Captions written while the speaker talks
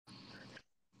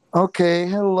Okay,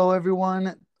 hello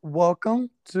everyone. Welcome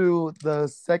to the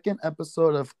second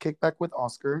episode of Kickback with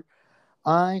Oscar.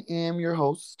 I am your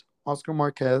host, Oscar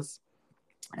Marquez.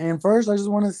 And first, I just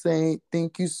want to say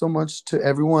thank you so much to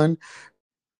everyone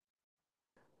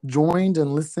who joined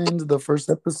and listened to the first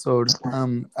episode.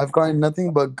 I've gotten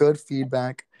nothing but good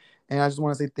feedback, and I just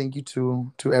want to say thank you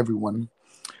to everyone.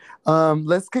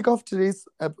 Let's kick off today's.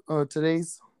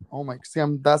 Oh my, see,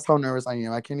 that's how nervous I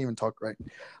am. I can't even talk right.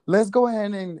 Let's go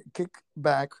ahead and kick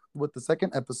back with the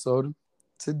second episode.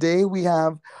 Today we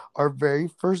have our very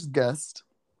first guest.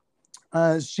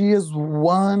 She is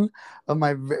one of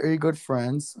my very good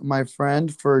friends, my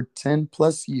friend for 10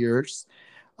 plus years.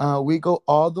 We go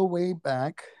all the way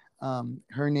back.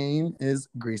 Her name is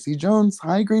Gracie Jones.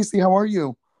 Hi, Gracie. How are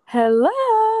you? Hello!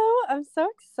 I'm so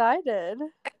excited.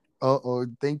 Oh,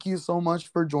 thank you so much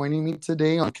for joining me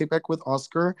today on Kickback with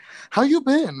Oscar. How you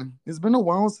been? It's been a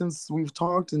while since we've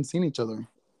talked and seen each other.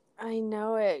 I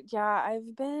know it. Yeah,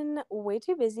 I've been way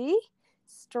too busy,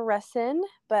 stressing,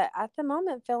 but at the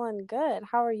moment feeling good.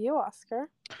 How are you,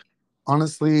 Oscar?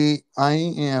 Honestly, I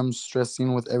am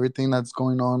stressing with everything that's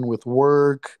going on with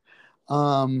work,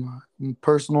 um,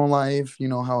 personal life. You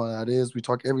know how that is. We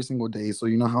talk every single day, so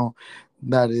you know how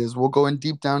that is. We'll go in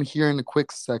deep down here in a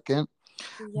quick second.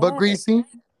 But Yes. Gracie,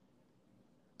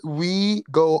 we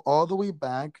go all the way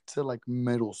back to like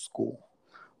middle school.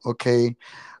 Okay,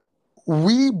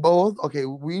 we know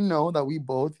that we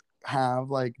both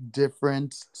have like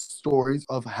different stories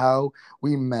of how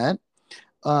we met,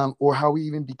 or how we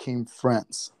even became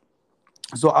friends.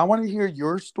 So I want to hear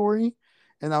your story,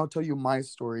 and I'll tell you my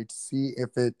story to see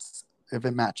if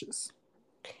it matches.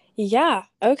 Yeah,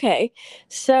 okay.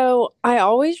 So I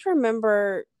always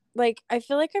remember, I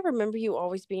feel like I remember you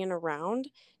always being around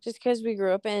just because we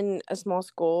grew up in a small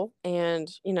school and,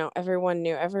 everyone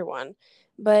knew everyone.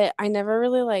 But I never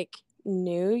really,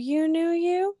 knew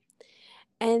you.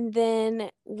 And then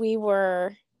we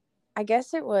were, I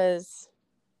guess it was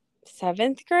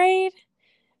seventh grade.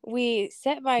 We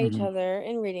sat by each Mhm. other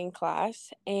in reading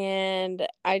class, and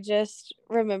I just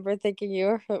remember thinking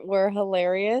you were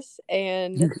hilarious,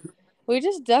 and we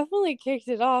just definitely kicked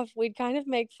it off. We'd kind of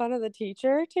make fun of the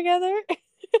teacher together.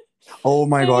 Oh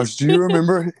my gosh, do you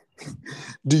remember?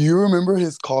 Do you remember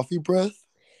his coffee breath?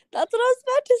 That's what I was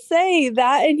about to say.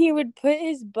 That, and he would put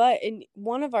his butt in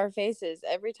one of our faces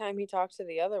every time he talked to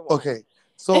the other one. Okay,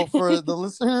 so for the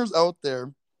listeners out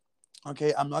there,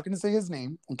 okay, I'm not gonna say his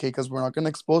name, okay, because we're not gonna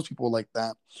expose people like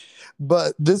that.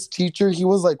 But this teacher, he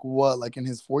was like what, like in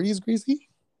his 40s, Greasy?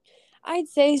 I'd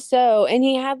say so. And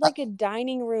he had like a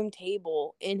dining room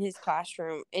table in his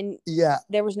classroom, and Yeah,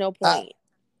 there was no at, point.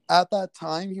 at that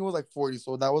time he was like 40,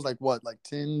 so that was like what, like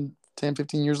 10,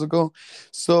 15 years ago.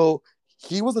 So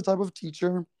he was the type of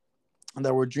teacher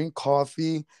that would drink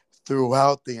coffee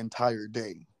throughout the entire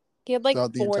day. He had like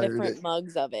Throughout the four entire different day.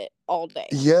 mugs of it all day.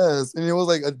 Yes, and it was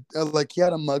like like he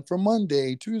had a mug for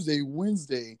Monday, Tuesday,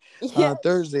 Wednesday, Yes.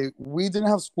 Thursday. We didn't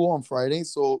have school on Friday,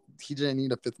 so he didn't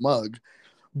need a fifth mug.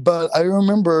 But I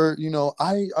remember,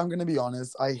 I'm gonna be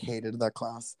honest, I hated that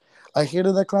class. I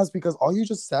hated that class because all you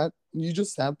just sat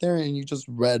there and you just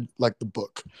read like the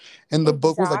book, and the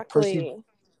book was like Percy. Exactly.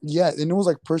 Yeah, and it was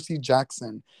like Percy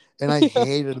Jackson, and I Yeah.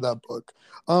 hated that book.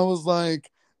 I was like,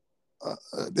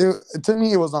 to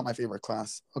me, it was not my favorite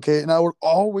class. Okay, and I would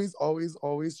always, always,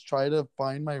 always try to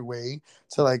find my way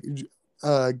to like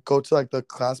go to like the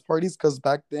class parties because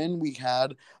back then we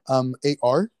had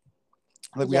AR,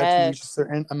 like we had to reach a Yes.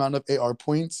 certain amount of AR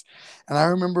points, and I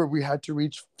remember we had to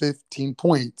reach 15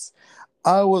 points.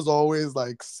 I was always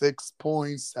like 6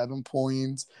 points, 7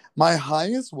 points. My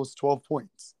highest was 12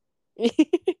 points.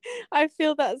 I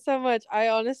feel that so much. I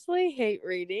honestly hate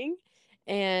reading,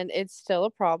 and it's still a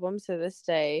problem to this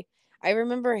day. I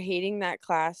remember hating that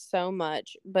class so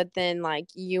much, but then like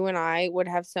you and I would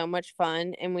have so much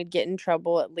fun and we'd get in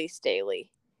trouble at least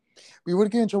daily. We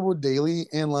would get in trouble daily,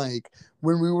 and like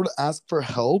when we would ask for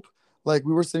help, like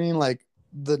we were sitting like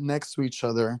the next to each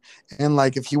other, and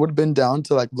like if he would have been down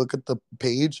to like look at the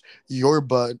page, your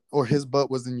butt or his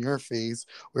butt was in your face,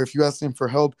 or if you asked him for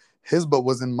help, his butt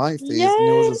was in my face, and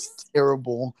it was Yes. just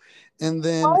terrible. And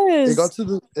then Was.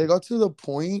 it got to the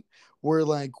point where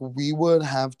like we would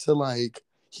have to like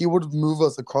he would move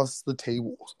us across the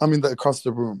table, across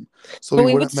the room, so But we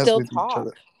we would wouldn't mess still with each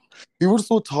other. talk. We were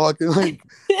still talking. Like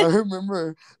I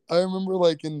remember, I remember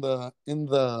like in the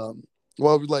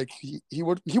well, like he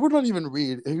would not even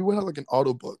read. He would have like an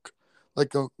auto book,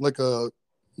 like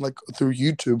through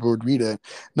YouTube would read it.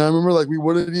 And I remember like we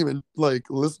wouldn't even like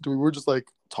listen to. We were just like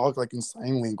talk like in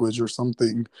sign language or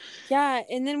something. Yeah,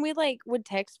 and then we like would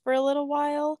text for a little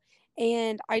while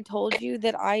and I told you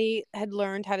that I had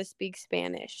learned how to speak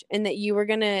Spanish and that you were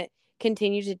going to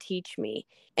continue to teach me.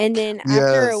 And then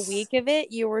after a Yes. week of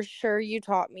it, you were sure you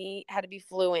taught me how to be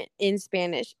fluent in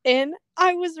Spanish. And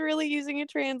I was really using a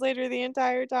translator the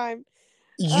entire time.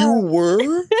 You Um,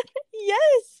 were?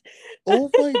 yes.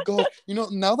 Oh my gosh.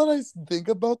 Now that I think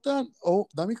about that, oh,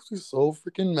 that makes me so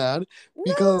freaking mad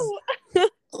because No.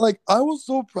 like I was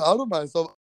so proud of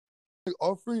myself, like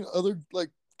offering other like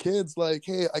kids like,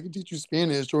 hey, I can teach you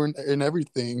Spanish or and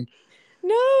everything.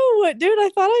 No, dude,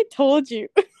 I thought I told you.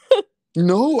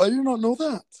 No, I did not know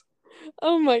that.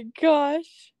 Oh my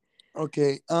gosh.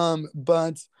 Okay,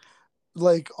 but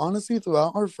like honestly,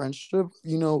 throughout our friendship,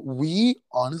 we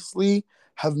honestly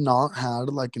have not had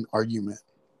like an argument.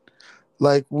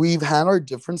 Like we've had our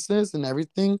differences and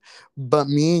everything, but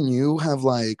me and you have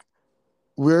like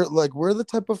we're the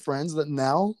type of friends that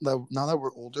now that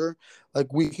we're older,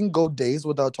 like we can go days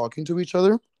without talking to each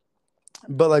other.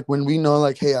 But like when we know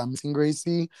like, hey, I'm missing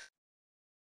Gracie,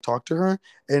 talk to her,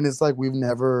 and it's like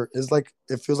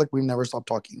it feels like we've never stopped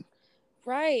talking.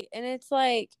 Right. And it's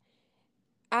like,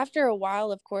 after a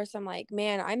while, of course, I'm like,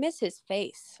 man, I miss his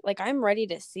face. Like, I'm ready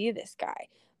to see this guy.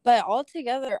 But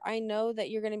altogether, I know that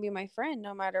you're going to be my friend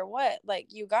no matter what. Like,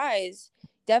 you guys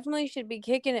definitely should be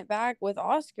kicking it back with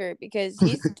Oscar because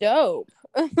he's dope.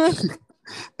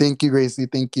 Thank you, Gracie.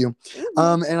 Thank you.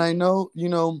 Hmm. And I know,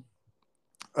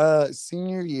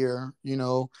 senior year,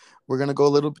 we're gonna go a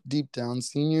little bit deep down.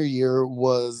 Senior year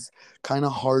was kind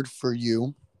of hard for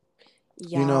you.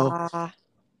 You know,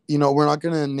 Yeah. we're not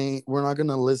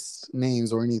gonna list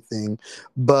names or anything,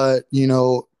 but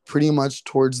pretty much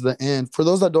towards the end, for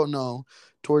those that don't know,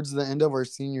 towards the end of our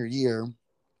senior year,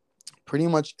 pretty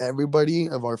much everybody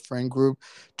of our friend group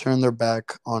turned their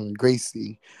back on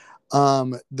Gracie.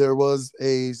 There was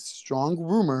a strong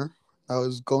rumor that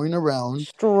was going around,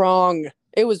 Strong.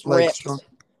 It was like ripped. strong,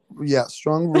 yeah,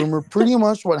 strong rumor. Pretty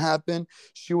much what happened,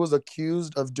 she was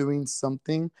accused of doing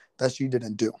something that she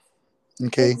didn't do.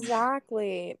 Okay,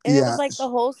 Exactly. And it was yeah, like the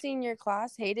whole senior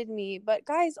class hated me. But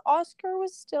guys, Oscar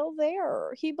was still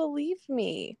there. He believed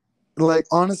me. like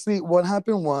honestly, what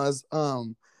happened was,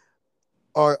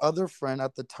 our other friend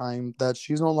at the time that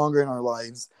she's no longer in our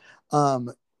lives,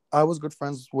 um, I was good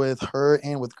friends with her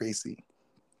and with Gracie.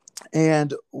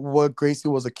 And what Gracie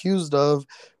was accused of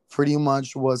pretty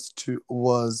much was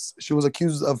she was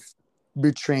accused of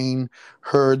betraying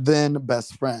her then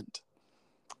best friend.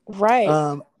 Right.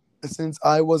 Um, since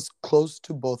I was close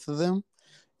to both of them,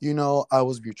 I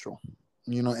was mutual.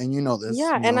 And this,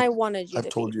 Yeah. And I wanted you I've to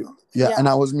be. told you. Yeah, and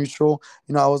Yeah. I was mutual.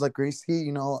 I was like,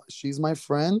 Gracie, she's my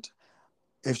friend.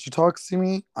 If she talks to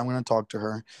me, I'm gonna talk to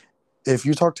her. If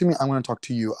you talk to me, I'm going to talk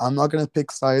to you. I'm not going to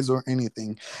pick sides or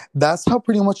anything. That's how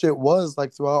pretty much it was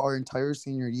like throughout our entire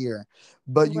senior year.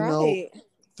 But Right.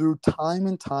 through time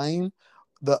and time,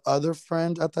 the other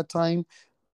friend at that time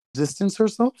distanced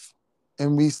herself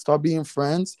and we stopped being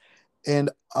friends.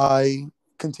 And I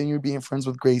continued being friends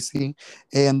with Gracie.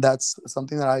 And that's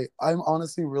something that I'm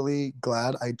honestly really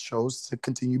glad I chose to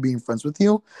continue being friends with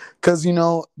you. Because,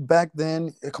 back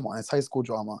then, come on, it's high school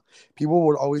drama. People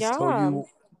would always tell Yeah. you,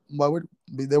 why would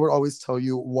they would always tell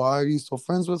you, why are you still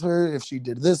friends with her if she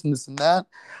did this and this and that?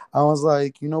 I was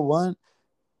like, you know what?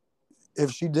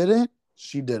 If she did it,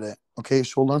 she did it. Okay,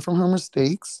 she'll learn from her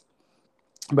mistakes,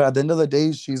 but at the end of the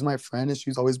day, she's my friend and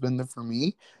she's always been there for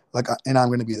me. Like, and I'm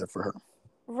gonna be there for her.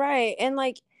 Right. And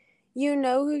like, you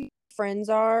know who your friends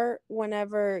are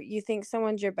whenever you think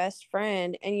someone's your best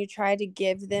friend and you try to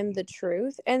give them the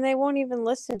truth and they won't even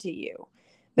listen to you.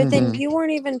 But then Mm-hmm. you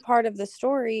weren't even part of the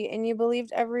story and you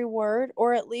believed every word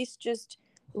or at least just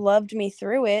loved me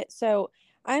through it. So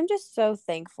I'm just so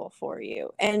thankful for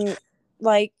you. And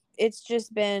like, it's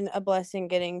just been a blessing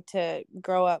getting to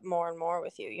grow up more and more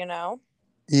with you, you know?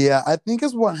 Yeah, I think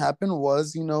is what happened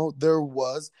was, there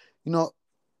was, you know,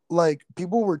 like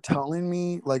people were telling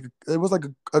me, like it was like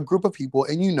a group of people,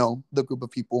 and the group of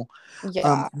people,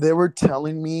 Yeah. they were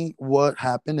telling me what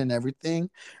happened and everything,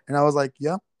 and I was like,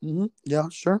 yeah, yeah,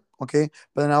 sure, okay.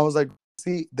 But then I was like,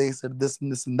 see, they said this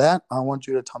and this and that. I want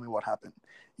you to tell me what happened,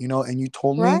 and you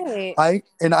told me. Right.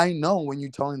 I know when you're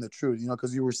telling the truth,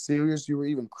 because you were serious, you were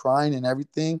even crying and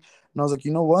everything, and I was like,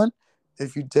 you know what?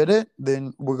 If you did it,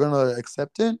 then we're gonna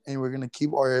accept it, and we're gonna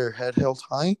keep our head held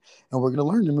high, and we're gonna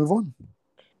learn to move on.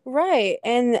 Right.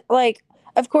 And like,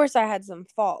 of course, I had some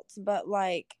faults, but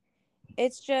like,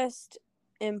 it's just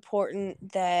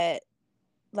important that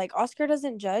like Oscar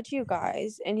doesn't judge you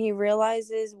guys and he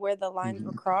realizes where the lines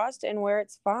were Mhm. crossed and where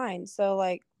it's fine. So,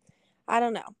 like, I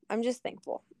don't know. I'm just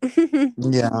thankful.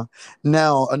 Yeah.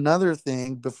 Now, another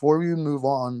thing before we move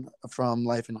on from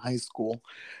life in high school,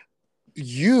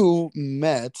 you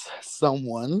met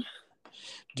someone.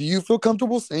 Do you feel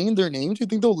comfortable saying their name? Do you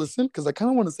think they'll listen? Because I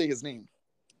kind of want to say his name.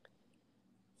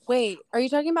 Wait, are you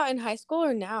talking about in high school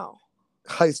or now?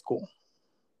 High school,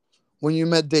 when you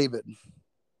met David.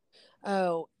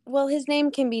 Oh, well, his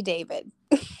name can be David.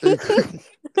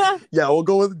 Yeah, we'll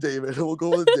go with David. We'll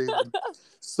go with David.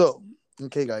 So,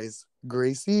 okay, guys.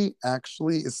 Gracie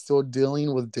actually is still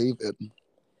dealing with David.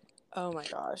 Oh my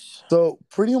gosh. So,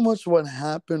 pretty much what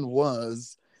happened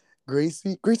was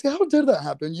Gracie, how did that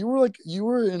happen? You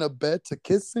were in a bed to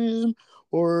kiss him,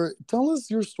 or tell us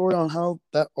your story on how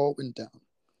that all went down.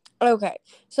 Okay.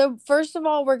 So first of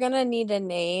all, we're gonna need a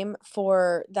name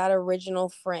for that original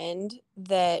friend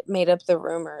that made up the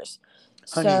rumors.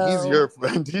 Honey, he's your So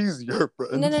friend. He's your no,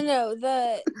 friend. no, no.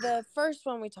 The first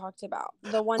one we talked about,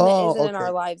 the one that Oh, isn't in our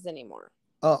okay. lives anymore.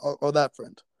 Oh, that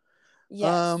friend.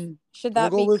 Yes. Should We'll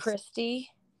that go be with Christy?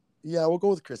 yeah, we'll go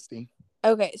with Christy.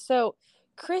 Okay, so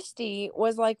Christy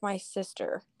was like my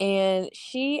sister, and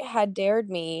she had dared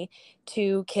me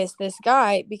to kiss this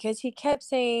guy because he kept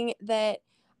saying that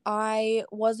I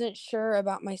wasn't sure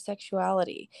about my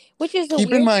sexuality, which is a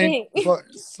Keep in weird mind, thing.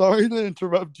 sorry to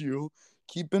interrupt you.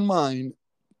 Keep in mind,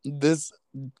 this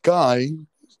guy,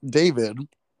 David,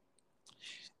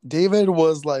 David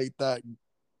was like that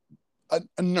a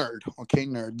nerd. Okay,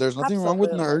 nerd. There's nothing wrong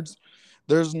with Absolutely. nerds.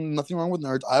 There's nothing wrong with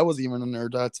nerds. I was even a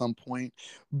nerd at some point,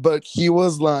 but he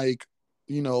was like,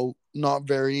 not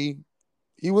very.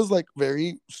 He was like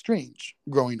very strange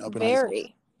growing up in high school.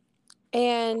 Very.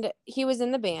 And he was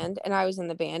in the band, and I was in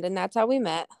the band, and that's how we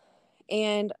met.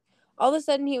 And all of a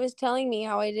sudden, he was telling me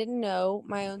how I didn't know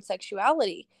my own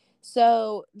sexuality.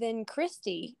 So then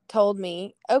Christy told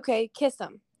me, okay, kiss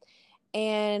him.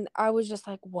 And I was just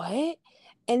like, what?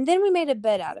 And then we made a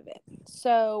bet out of it.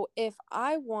 So if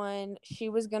I won, she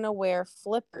was going to wear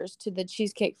flippers to the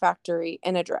Cheesecake Factory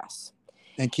in a dress.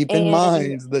 And keep in And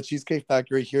mind, the Cheesecake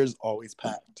Factory here is always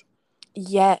packed.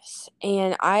 yes,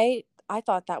 and I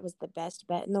thought that was the best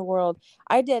bet in the world.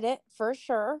 I did it for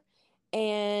sure,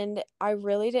 and I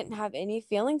really didn't have any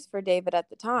feelings for David at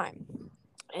the time.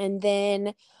 And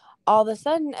then all of a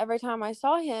sudden, every time I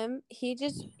saw him, he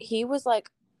was like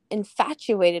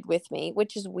infatuated with me,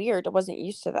 which is weird. I wasn't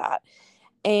used to that.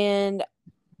 And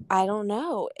I don't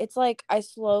know. It's like I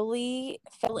slowly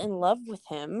fell in love with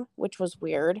him, which was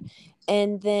weird.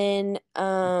 And then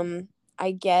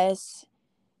I guess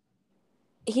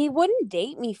he wouldn't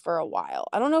date me for a while.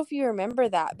 I don't know if you remember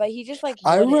that, but he just like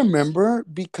I wouldn't. remember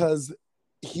because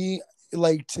he,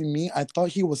 like, to me, I thought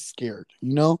he was scared,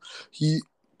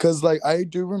 because like I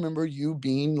do remember you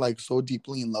being like so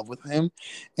deeply in love with him,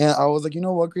 and I was like, you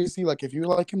know what, Gracie, like if you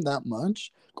like him that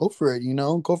much, go for it,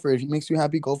 go for it. If he makes you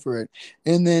happy, go for it.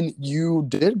 And then you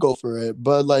did go for it,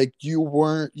 but like you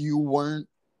weren't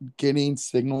getting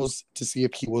signals to see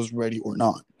if he was ready or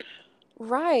not.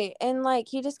 Right. And like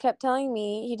he just kept telling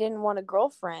me he didn't want a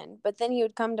girlfriend, but then he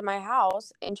would come to my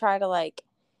house and try to like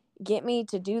get me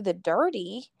to do the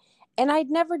dirty, and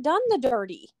I'd never done the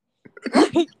dirty.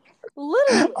 Like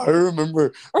I literally.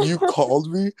 remember you called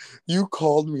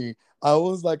me. I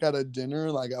was like at a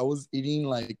dinner, like I was eating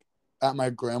like at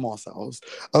my grandma's house.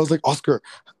 I was like, Oscar,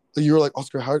 you were like,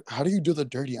 Oscar, how do you do the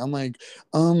dirty? I'm like,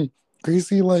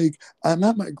 Gracie, like I'm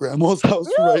at my grandma's house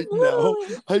right now.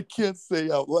 Literally. I can't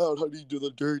say out loud how do you do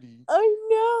the dirty. I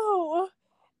know.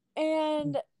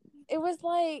 And it was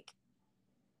like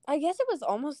I guess it was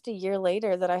almost a year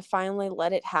later that I finally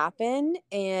let it happen,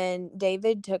 and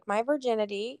David took my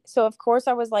virginity. So of course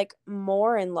I was like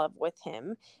more in love with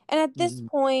him. And at this Mhm.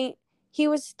 point, he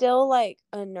was still like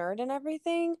a nerd and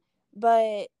everything,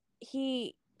 but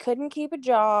he couldn't keep a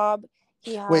job.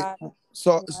 He Wait, had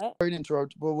so what? sorry to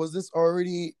interrupt, but was this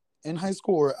already in high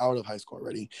school or out of high school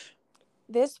already?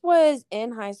 This was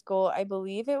in high school. I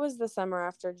believe it was the summer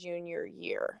after junior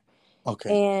year. Okay.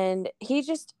 And he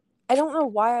just I don't know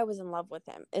why I was in love with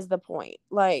him is the point.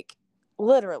 Like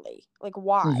literally, like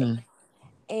why? Hmm.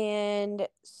 And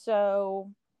so,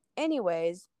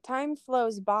 anyways, time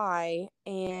flows by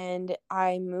and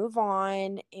I move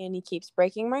on, and he keeps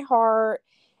breaking my heart.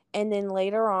 And then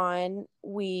later on,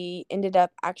 we ended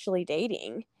up actually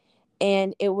dating.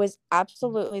 And it was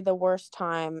absolutely the worst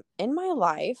time in my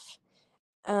life.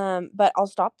 But I'll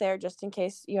stop there just in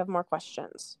case you have more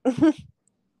questions.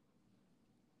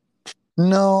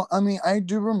 No, I mean, I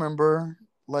do remember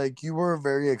like you were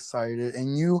very excited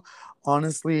and you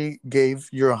honestly gave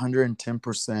your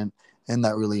 110% in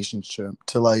that relationship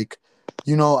to like,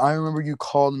 I remember you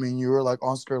called me and you were like,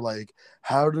 Oscar, like,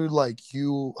 how do like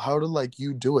you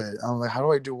do it? I'm like, how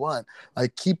do I do what?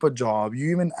 Like, keep a job. You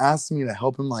even asked me to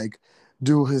help him, like,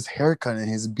 do his haircut and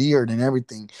his beard and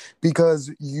everything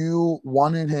because you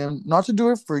wanted him not to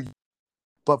do it for you,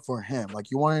 but for him.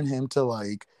 Like you wanted him to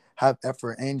like have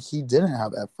effort, and he didn't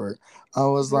have effort. I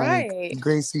was like, Right.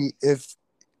 Gracie, if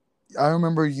I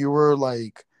remember you were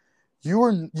like you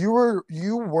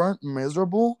weren't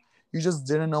miserable, you just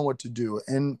didn't know what to do,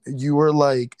 and you were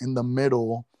like in the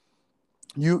middle.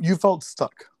 You felt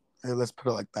stuck. Let's put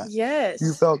it like that. You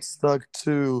Yes. felt stuck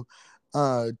to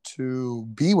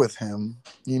be with him,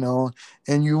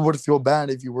 and you would feel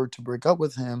bad if you were to break up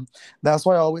with him. That's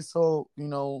why I always tell,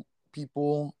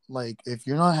 people, like, if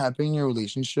you're not happy in your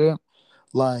relationship,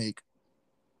 like,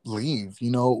 leave.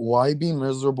 Why be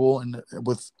miserable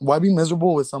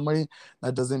with somebody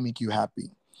that doesn't make you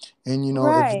happy? And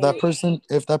Right.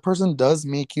 if that person does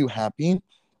make you happy,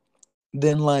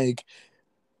 then like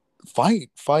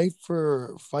fight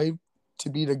to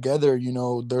be together.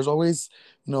 There's always,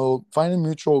 find a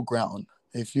mutual ground.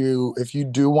 If you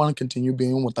do want to continue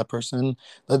being with that person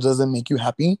that doesn't make you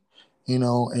happy, and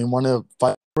want to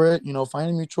fight for it, find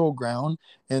a mutual ground,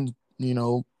 and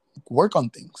work on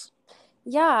things.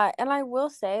 Yeah, and I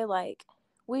will say, like,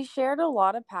 we shared a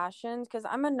lot of passions because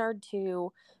I'm a nerd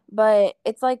too, but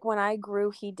it's like when I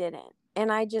grew, he didn't.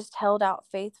 And I just held out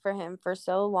faith for him for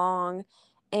so long.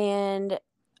 And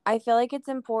I feel like it's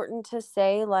important to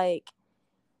say, like,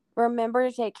 remember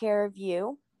to take care of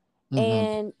you. Mm-hmm.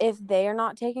 And if they are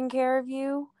not taking care of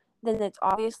you, then it's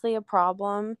obviously a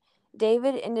problem.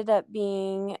 David ended up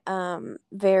being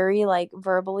very like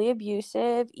verbally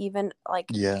abusive, even like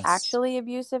Yes. actually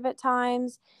abusive at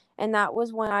times. And that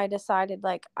was when I decided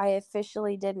like I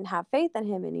officially didn't have faith in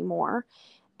him anymore.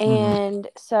 Mm-hmm. And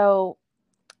so,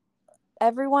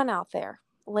 everyone out there,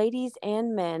 ladies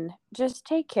and men, just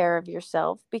take care of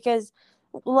yourself because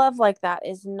love like that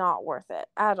is not worth it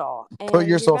at all. Put And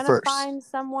you're yourself going to first. find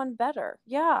someone better.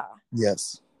 Yeah.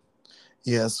 Yes.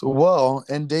 Yes. Well,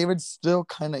 and David's still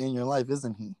kind of in your life,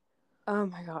 isn't he? Oh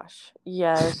my gosh.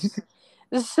 Yes.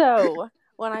 So,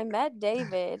 when I met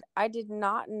David, I did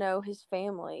not know his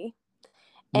family.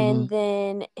 Mm-hmm. And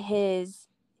then his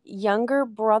younger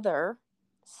brother,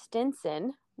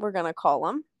 Stinson, we're going to call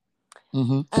him.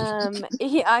 Mm-hmm.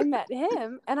 I met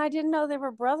him and I didn't know they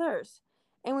were brothers.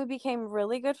 And we became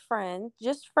really good friends,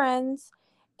 just friends.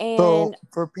 So, And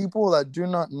for people that do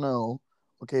not know,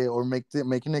 okay, or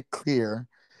making it clear,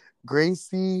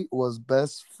 Gracie was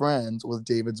best friends with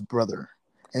David's brother,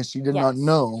 and she did not yes,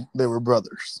 know they were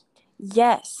brothers.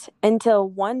 yes, until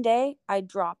one day I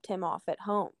dropped him off at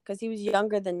home because he was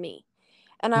younger than me.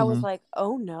 And I was Mm-hmm. like,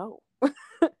 oh no.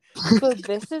 So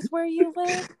this is where you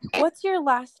live? What's your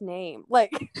last name?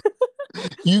 Like,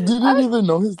 You didn't I, even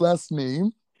know his last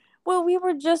name? well, we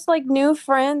were just like new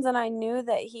friends, and I knew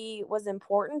that he was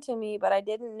important to me, but I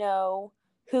didn't know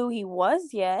who he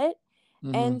was yet.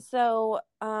 Mm-hmm. And so,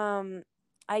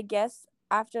 I guess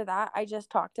after that, I just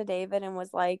talked to David and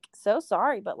was like, so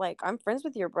sorry, but like, I'm friends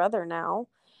with your brother now.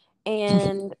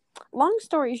 And long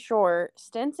story short,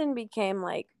 Stinson became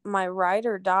like my ride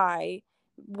or die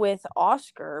with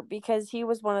Oscar because he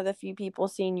was one of the few people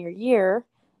senior year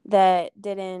that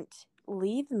didn't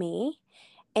leave me.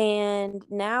 And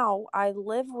now I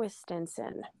live with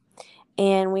Stinson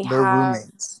and we They're have,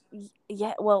 roommates.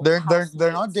 yeah, well, They're not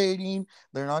housemates. dating.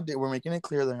 We're making it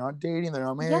clear they're not dating. They're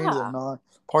not married. They're Yeah. not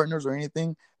partners or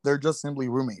anything. They're just simply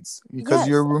roommates because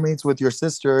you're Yes. roommates with your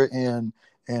sister and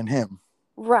him.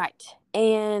 Right.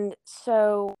 And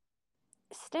so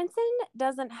Stinson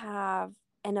doesn't have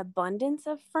an abundance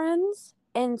of friends.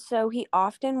 And so he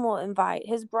often will invite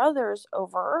his brothers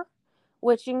over,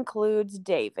 which includes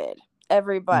David.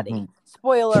 Everybody. Hmm.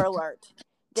 Spoiler alert.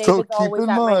 So David's keep always in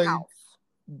at my mind, house.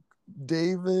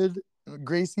 David,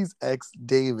 Gracie's ex,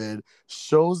 David,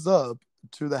 shows up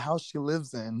to the house she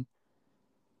lives in,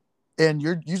 and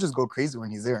you just go crazy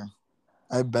when he's there.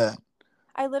 I bet.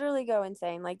 I literally go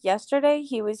insane. Like yesterday,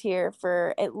 he was here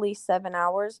for at least 7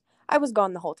 hours. I was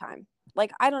gone the whole time.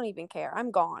 Like, I don't even care.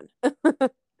 I'm gone.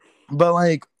 But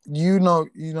like you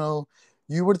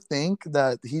would think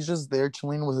that he's just there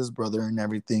chilling with his brother and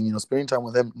everything, spending time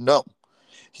with him. No,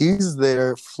 he's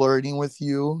there flirting with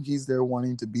you. He's there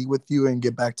wanting to be with you and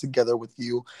get back together with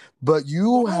you. But Yes.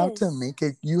 you have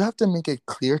to make it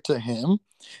clear to him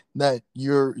that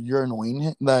you're annoying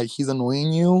him, that he's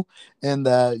annoying you, and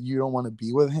that you don't want to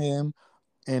be with him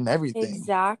and everything.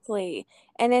 Exactly.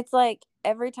 And it's like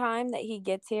every time that he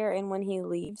gets here and when he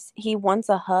leaves, he wants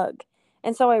a hug.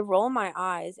 And so I roll my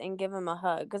eyes and give him a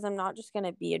hug because I'm not just going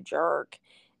to be a jerk.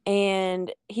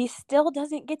 And he still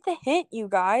doesn't get the hint, you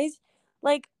guys.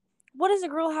 Like, what does a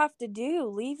girl have to do?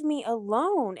 Leave me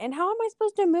alone. And how am I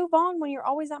supposed to move on when you're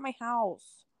always at my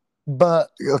house? But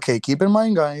okay, keep in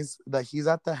mind, guys, that he's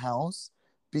at the house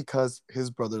because his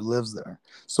brother lives there.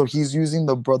 So he's using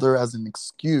the brother as an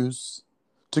excuse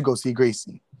to go see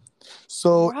Gracie.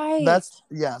 So that's,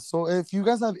 Right. yeah. So if you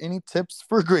guys have any tips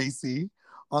for Gracie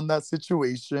on that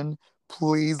situation,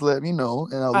 please let me know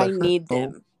and I'll I let her need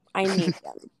know. them. I need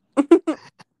them.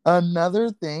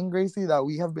 Another thing, Gracie, that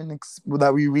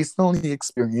we recently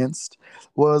experienced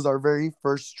was our very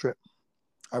first trip.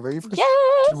 Our very first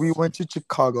trip, we Yes. went to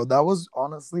Chicago. That was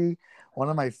honestly one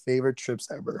of my favorite trips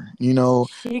ever. You know,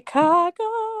 Chicago.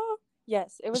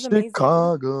 Yes, it was amazing.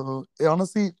 Chicago.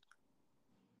 Honestly,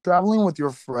 traveling with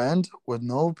your friend with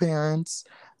no parents,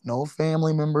 no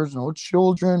family members, no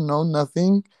children, no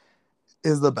nothing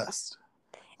is the best.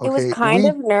 It was Okay, kind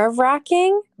of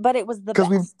nerve-wracking, but it was the because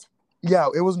we, best. yeah,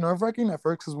 it was nerve wracking at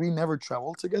first because we never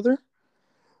traveled together.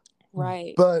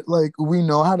 Right. But like we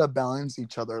know how to balance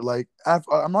each other. Like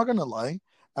I'm not gonna lie,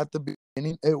 at the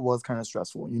beginning it was kind of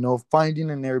stressful. You know, finding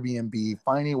an Airbnb,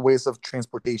 finding ways of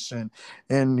transportation,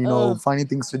 and Ugh. finding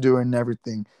things to do and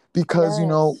everything. Because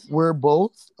Yes. we're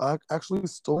both actually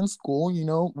still in school. You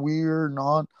know, we're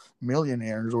not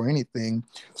millionaires or anything,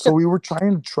 so we were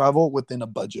trying to travel within a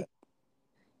budget.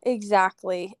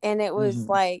 Exactly. And it was Hmm.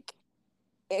 like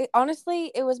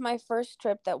honestly, it was my first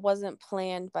trip that wasn't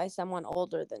planned by someone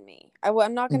older than me.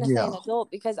 I'm not going to say Yeah. an adult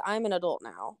because I'm an adult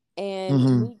now, and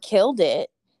Hmm. we killed it,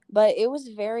 but it was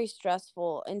very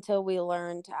stressful until we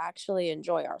learned to actually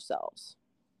enjoy ourselves.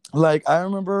 Like I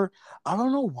remember, I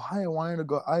don't know why I wanted to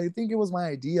go. I think it was my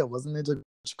idea, wasn't it, to go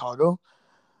to Chicago?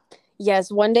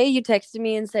 Yes, one day you texted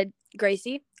me and said,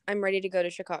 Gracie, I'm ready to go to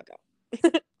Chicago.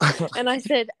 And I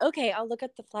said, okay, I'll look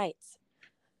at the flights.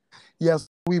 Yes,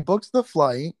 we booked the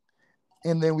flight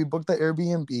and then we booked the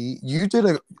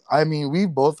Airbnb. I mean, we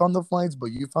both found the flights, but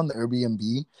you found the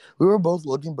Airbnb. We were both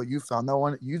looking, but you found that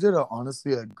one. You did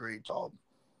honestly a great job.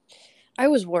 I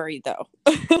was worried though.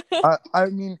 I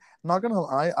mean, not gonna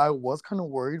lie, I was kind of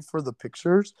worried for the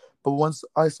pictures, but once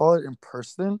I saw it in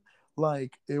person,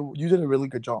 you did a really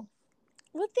good job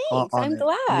Well, thanks. on I'm it.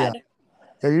 Yeah. glad.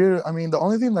 Yeah, you did. I mean, the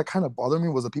only thing that kind of bothered me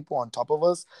was the people on top of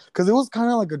us because it was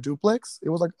kind of like a duplex. It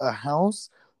was like a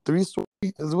house, 3 story.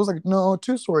 It was like no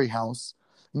 2 story house.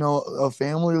 A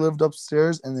family lived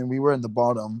upstairs, and then we were in the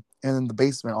bottom and in the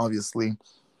basement, obviously.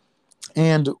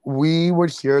 And we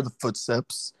would hear the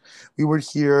footsteps. We would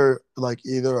hear like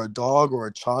either a dog or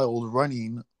a child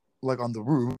running, like on the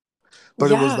roof, but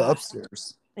it was the Yeah.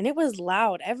 upstairs. And it was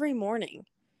loud every morning.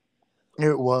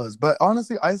 It was, but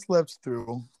honestly, I slept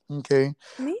through. Okay,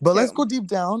 Me but let's too. go deep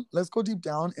down. Let's go deep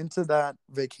down into that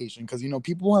vacation because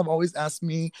people have always asked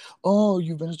me, "Oh,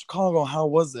 you've been to Chicago? How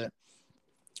was it?"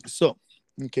 So,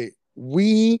 okay,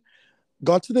 we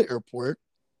got to the airport.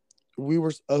 I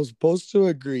was supposed to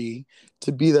agree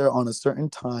to be there on a certain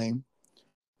time,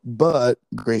 but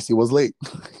Gracie was late.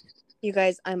 You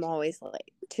guys, I'm always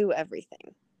late to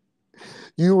everything.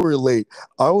 You were late.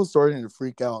 I was starting to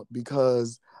freak out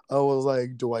because I was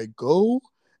like, do I go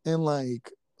and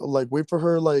wait for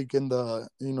her in the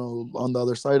on the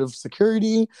other side of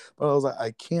security? But I was like,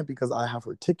 I can't because I have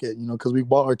her ticket, because we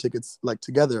bought our tickets like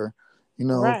together, you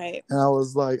know. Right. And I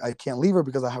was like, I can't leave her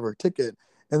because I have her ticket.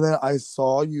 And then I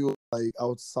saw you like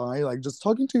outside, like just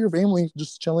talking to your family,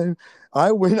 just chilling.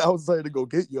 I went outside to go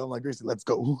get you. I'm like, Gracie, let's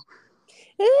go.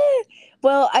 Eh,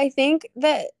 well, I think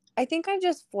I've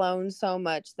just flown so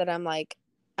much that I'm like,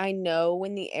 I know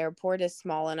when the airport is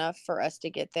small enough for us to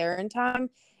get there in time,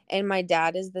 and my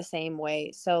dad is the same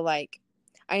way. So like,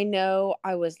 I know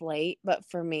I was late, but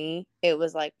for me, it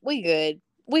was like, we good.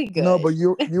 We No, but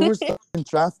good. you were stuck in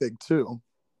traffic too.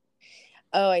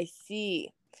 Oh, I see.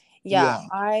 Yeah, Yeah.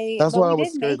 I That's but what I we was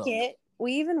did scared make of. it.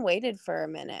 We even waited for a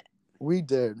minute. We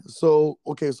did. So,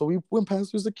 okay, so we went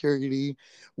past through security.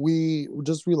 We were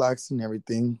just relaxed and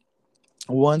everything.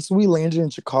 Once we landed in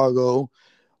Chicago,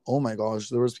 oh my gosh,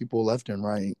 there was people left and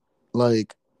right.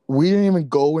 Like we didn't even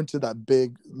go into that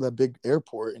big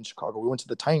airport in Chicago. We went to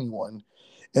the tiny one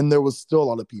and there was still a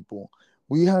lot of people.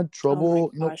 We had Oh my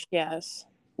trouble, gosh, yes.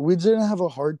 we didn't have a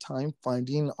hard time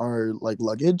finding our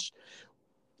luggage.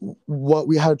 What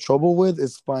we had trouble with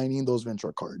is finding those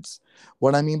venture cards.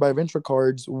 What I mean by venture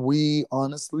cards, we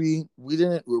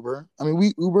didn't Uber. I mean,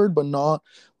 we Ubered, but not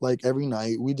like every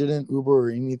night. We didn't Uber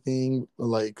or anything.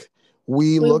 Like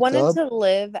we We looked wanted up, to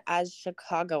live as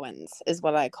Chicagoans, is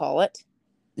what I call it.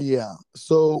 yeah.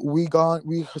 So we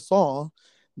saw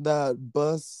that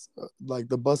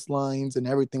the bus lines and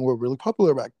everything were really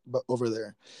popular over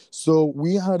there. So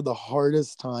we had the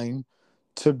hardest time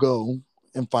to go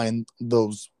and find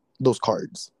those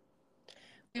cards.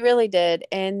 We really did.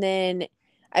 And then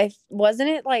Wasn't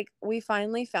it like we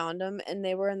finally found them and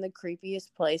they were in the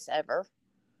creepiest place ever.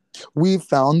 We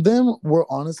found them. We're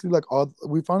honestly like all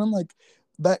we found them like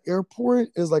that airport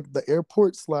is like the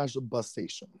airport slash bus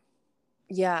station.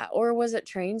 Yeah, or was it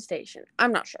train station?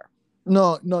 I'm not sure.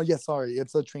 No, no, yeah, sorry.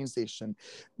 It's a train station.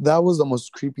 That was the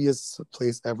most creepiest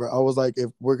place ever. I was like,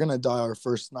 if we're gonna die our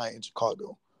first night in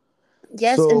Chicago.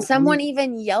 Yes, and So someone we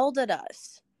even yelled at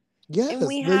us. And yes,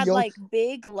 we they had yelled. like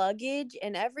big luggage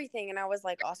and everything. And I was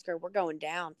like, Oscar, we're going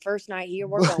down. First night here,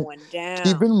 we're But going down.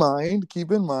 keep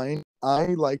in mind, I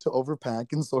like to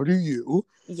overpack and so do you.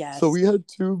 So Yes. we had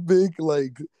two big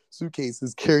like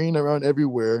suitcases carrying around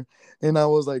everywhere. And I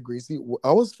was like, Gracie,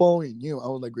 I was following you. I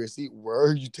was like, Gracie, where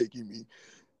are you taking me?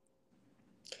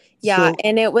 Yeah. So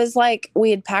And it was like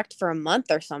we had packed for a month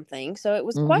or something. So it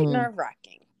was quite mhm. nerve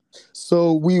wracking.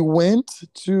 So we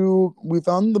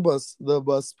found the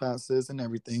bus passes and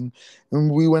everything,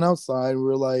 and we went outside. We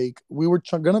were like,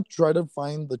 gonna try to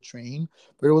find the train,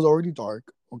 but it was already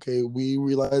dark. Okay, we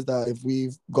realized that if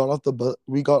we got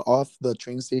off the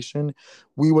train station,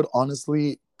 we would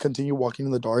honestly continue walking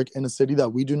in the dark in a city that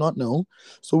we do not know.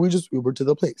 So we just Ubered to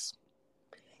the place.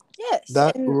 Yes.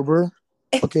 That And Uber,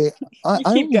 okay, you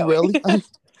keep going.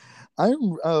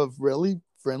 I'm a really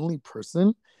friendly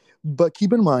person, but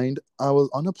keep in mind, I was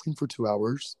on a plane for 2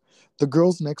 hours. The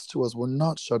girls next to us were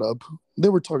not shut up. They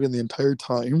were talking the entire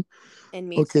time. And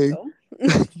me Okay. too.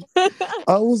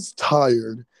 I was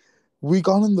tired. We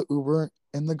got in the Uber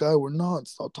and the guy would not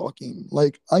stop talking.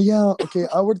 Like, yeah, okay,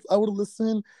 I would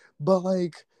listen, but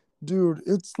like, dude,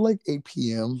 it's like 8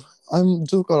 p.m. I'm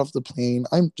just got off the plane.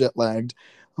 I'm jet lagged.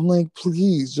 I'm like,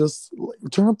 please just like,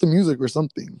 turn up the music or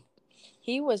something.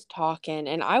 He was talking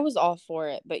and I was all for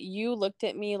it. But you looked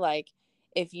at me like,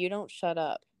 if you don't shut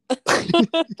up.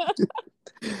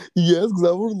 Yes, because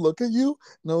I would look at you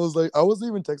and I was like, I was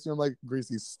even texting him like,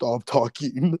 Gracie, stop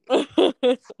talking.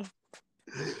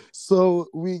 So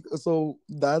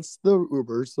that's the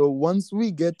Uber. So once we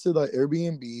get to the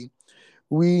Airbnb,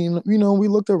 we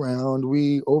looked around,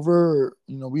 we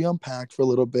unpacked for a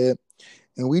little bit,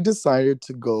 and we decided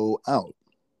to go out.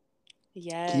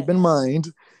 Keep in Yes.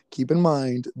 mind, keep in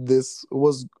mind, this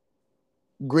was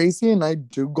Gracie and I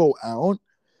do go out,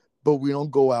 but we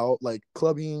don't go out like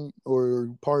clubbing or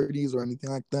parties or anything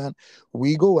like that.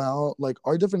 We go out like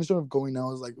our definition of going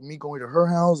out is like me going to her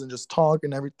house and just talk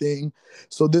and everything.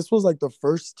 So this was like the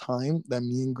first time that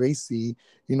me and Gracie,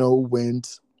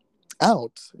 went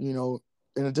out,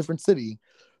 in a different city.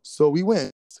 So we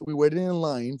waited in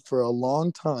line for a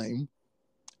long time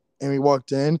and we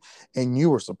walked in and you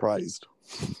were surprised.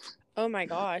 Oh my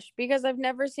gosh. Because I've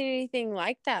never seen anything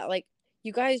like that. Like,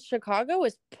 you guys, Chicago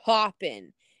was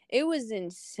popping. It was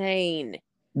insane.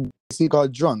 Gracie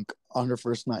got drunk on her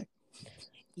first night.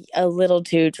 A little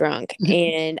too drunk.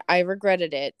 And I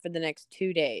regretted it for the next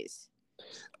 2 days.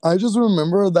 I just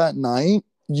remember that night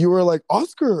you were like,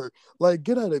 Oscar, like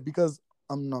get at it because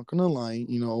I'm not gonna lie,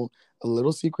 a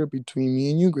little secret between me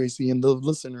and you, Gracie, and the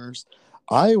listeners.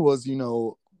 I was,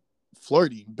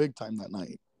 flirting big time that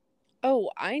night.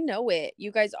 Oh, I know it.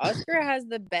 You guys, Oscar has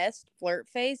the best flirt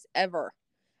face ever.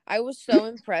 I was so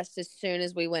impressed as soon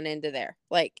as we went into there.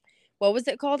 Like, what was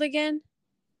it called again?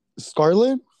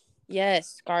 Scarlet?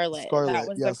 Yes, Scarlet. That Scarlet,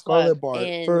 was yeah, the club. Scarlet Bar.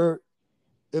 And For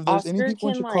if there's any Oscar people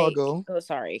in can, like, Chicago, oh,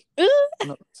 sorry.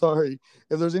 no, sorry.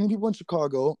 If there's any people in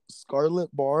Chicago,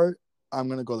 Scarlet Bar, I'm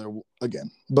gonna go there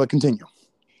again. But continue.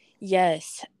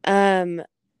 Yes.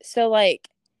 So like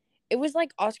it was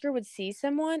like Oscar would see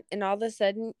someone and all of a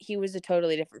sudden he was a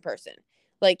totally different person.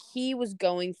 Like he was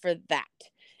going for that.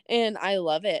 And I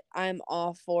love it. I'm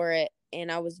all for it. And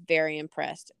I was very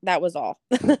impressed. That was all.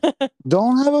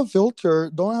 Don't have a filter.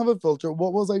 Don't have a filter.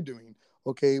 What was I doing?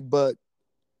 Okay, but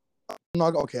I'm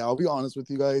not okay. I'll be honest with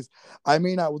you guys. I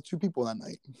made out with two people that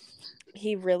night.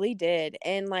 He really did.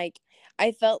 And like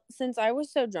I felt since I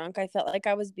was so drunk, I felt like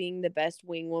I was being the best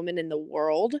wing woman in the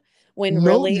world when No,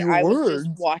 really you I was just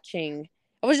weren't. watching.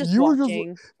 I was just You were just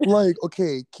watching. like,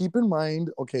 okay, keep in mind,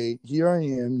 okay, here I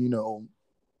am,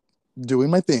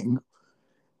 doing my thing.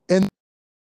 And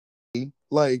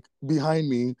like behind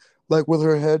me, like with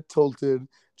her head tilted,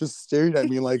 just staring at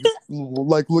me like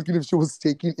looking if she was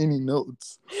taking any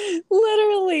notes.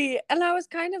 Literally. And I was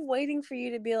kind of waiting for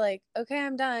you to be like, okay,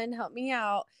 I'm done. Help me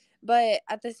out. But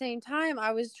at the same time,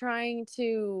 I was trying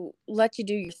to let you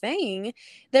do your thing.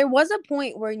 There was a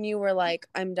point where you were like,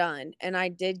 I'm done. And I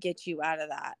did get you out of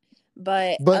that.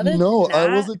 But But other than no, I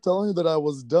that, wasn't telling you that I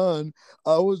was done.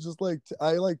 I was just like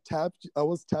I like tapped I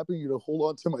was tapping you to hold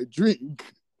on to my drink.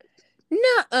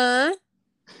 nuh-uh.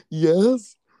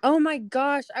 Yes. Oh my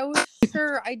gosh. I was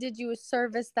sure I did you a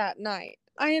service that night.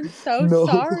 I am so No,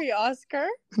 sorry, Oscar.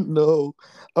 no.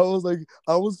 I was like,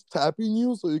 I was tapping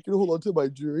you so you could hold on to my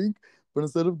drink, but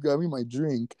instead of grabbing my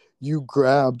drink, you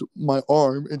grabbed my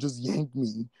arm and just yanked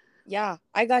me. Yeah,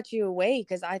 I got you away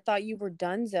because I thought you were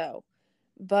donezo,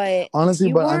 but Honestly,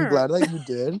 you but I'm weren't. glad that you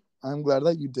did. I'm glad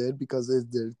that you did because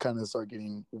it did kind of start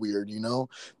getting weird, you know?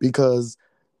 Because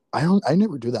I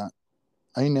never do that.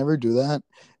 I never do that.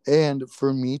 And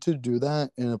for me to do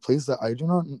that in a place that I do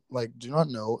not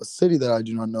know, a city that I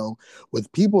do not know, with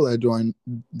people that I do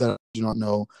not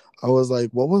know, I was like,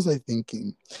 what was I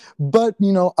thinking? But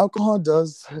alcohol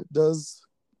does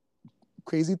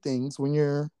crazy things when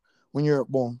you're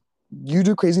well, you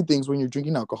do crazy things when you're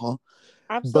drinking alcohol.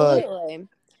 But Absolutely.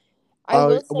 I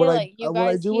will say, like, you what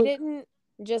I guys, do he with didn't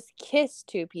just kiss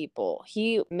two people,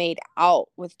 he made out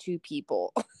with two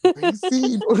people.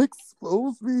 Gracie, don't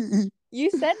expose me. You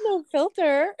said no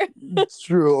filter. It's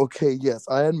true. Okay, yes,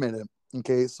 I admit it.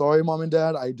 Okay, sorry, mom and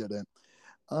dad, I did it.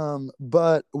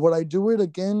 But would I do it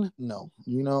again? No.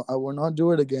 I will not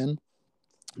do it again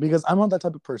because I'm not that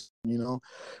type of person.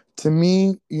 To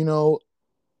me,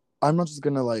 I'm not just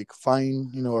gonna like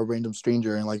find a random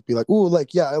stranger and like be like, oh,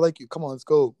 like yeah, I like you. Come on, let's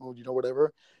go. Or,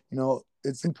 whatever.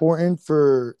 It's important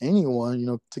for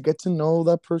anyone, to get to know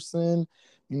that person.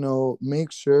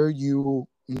 Make sure you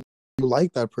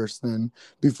like that person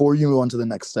before you move on to the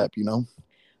next step.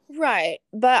 Right.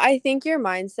 But I think your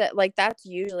mindset, like, that's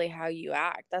usually how you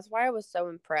act. That's why I was so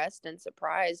impressed and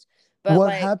surprised. But, What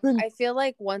like, happened? I feel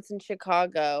like once in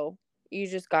Chicago, you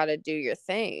just got to do your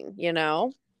thing, you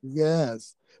know?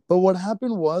 Yes. But what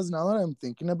happened was, now that I'm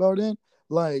thinking about it,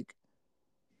 like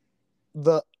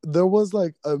there was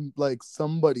like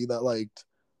somebody that like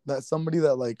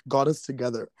got us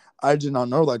together. I did not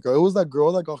know that girl. It was that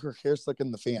girl that got her hair stuck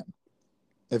in the fan,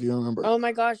 if you remember. Oh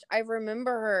my gosh, I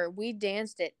remember her. We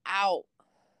danced it out.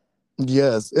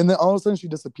 Yes. And then all of a sudden she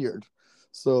disappeared.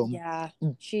 So Yeah,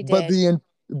 she but did.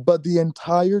 the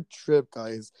entire trip,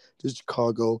 guys, to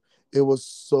Chicago, it was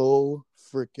so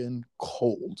freaking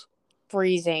cold.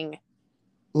 Freezing.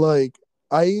 Like,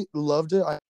 I loved it.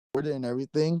 I enjoyed it and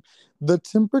everything. The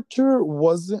temperature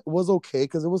was okay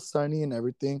because it was sunny and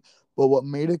everything, but what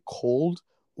made it cold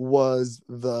was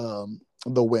the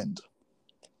wind.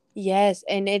 Yes,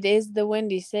 and it is the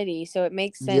Windy City, so it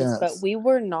makes sense, but Yes. we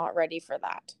were not ready for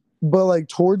that. But like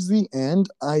towards the end,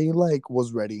 I like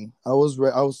was ready. I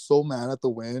was so mad at the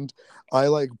wind. I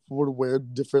like would wear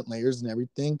different layers and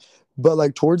everything. But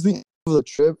like towards the end of the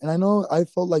trip, and I know I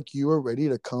felt like you were ready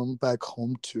to come back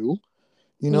home too,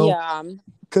 you know, Yeah,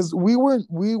 because we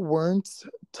weren't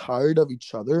tired of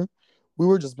each other. We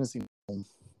were just missing home,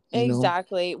 you know.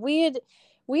 exactly. We had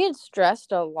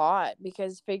stressed a lot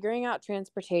because figuring out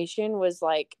transportation was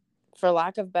like, for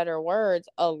lack of better words,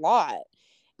 a lot.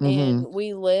 Mm-hmm. And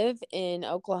we live in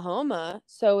Oklahoma,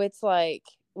 so it's like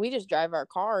we just drive our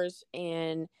cars,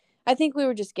 and I think we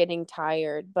were just getting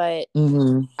tired, but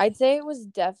Mm-hmm. I'd say it was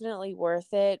definitely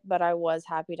worth it, but I was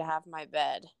happy to have my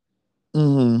bed.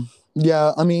 Mm-hmm.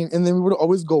 Yeah, I mean, and then we would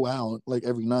always go out like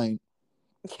every night.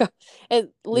 Yeah. At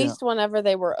Yeah. least whenever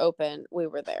they were open, we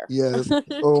were there. Yes.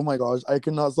 Oh my gosh, I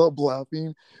cannot stop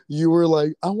laughing. You were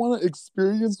like, I want to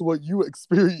experience what you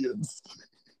experienced.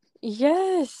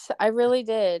 Yes, I really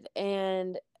did.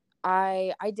 And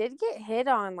I did get hit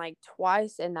on like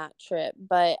twice in that trip,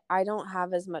 but I don't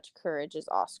have as much courage as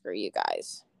Oscar, you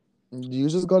guys. You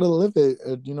just gotta live it.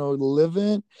 Live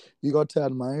it. You got to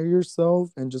admire yourself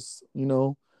and just,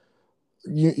 you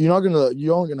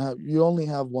only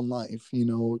have one life.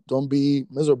 Don't be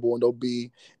miserable and don't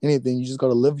be anything. You just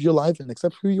gotta live your life and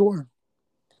accept who you are.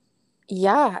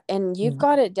 Yeah, and you've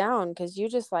got it down because you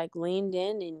just like leaned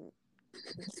in and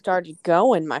started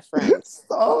going, my friend.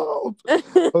 Stop.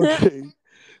 Okay.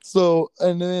 So,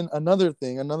 and then another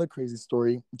crazy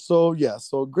story. So, yeah,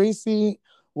 so Gracie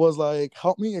was like,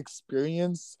 help me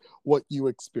experience what you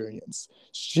experience.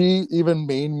 She even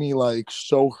made me like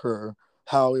show her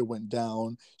how it went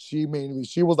down. She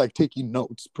was like taking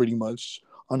notes pretty much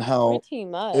on how Pretty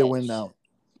it went much. down.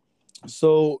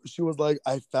 So she was like,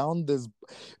 I found this.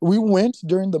 We went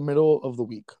during the middle of the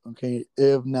week. Okay.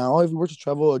 If we were to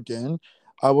travel again,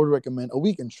 I would recommend a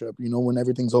weekend trip, when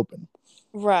everything's open.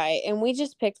 Right. And we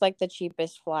just picked like the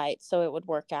cheapest flight so it would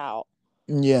work out.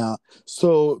 Yeah.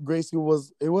 So I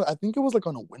think it was like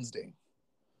on a Wednesday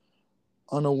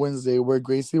where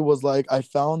Gracie was like, I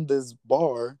found this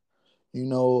bar,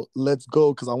 let's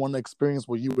go because I want to experience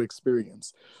what you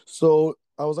experience. So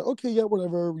I was like, okay, yeah,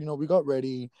 whatever. We got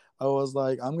ready. I was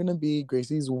like, I'm gonna be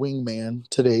Gracie's wingman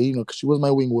today, because she was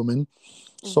my wing woman.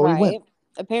 So we went. Right.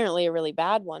 Apparently a really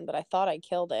bad one, but I thought I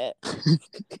killed it.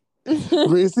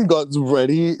 Gracie got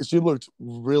ready. She looked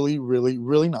really, really,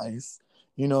 really nice.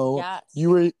 You know,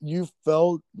 Yes. you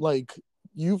felt like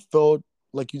you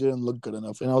didn't look good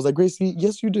enough. And I was like, Gracie,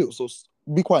 yes, you do. So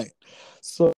be quiet.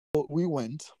 So we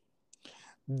went.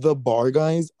 The bar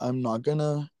guys, I'm not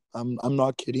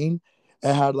kidding.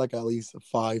 It had like at least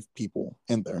 5 people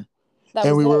in there. That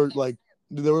And was we it. were like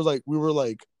there was like we were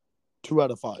like 2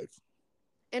 out of 5.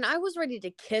 And I was ready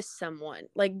to kiss someone.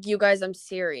 Like, you guys, I'm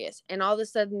serious. And all of a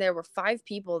sudden, there were 5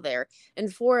 people there,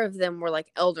 and 4 of them were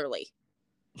like elderly.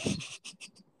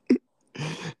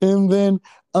 And then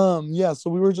yeah, so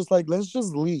we were just like, let's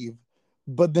just leave.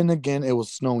 But then again, it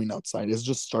was snowing outside. It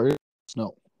just started to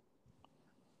snow.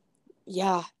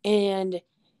 Yeah. And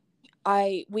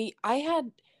I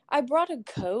brought a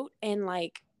coat and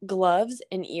like gloves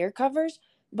and ear covers,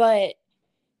 but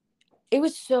it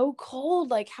was so cold.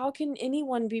 Like, how can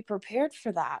anyone be prepared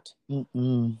for that?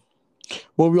 Mm-mm.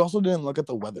 Well, we also didn't look at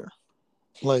the weather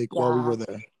like while we Yeah. were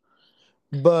there.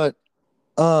 But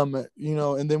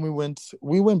and then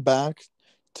we went back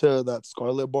to that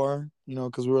Scarlet bar,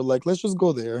 because we were like, let's just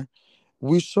go there.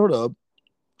 We showed up.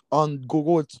 On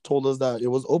Google, it told us that it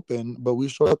was open, but we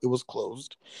showed up, it was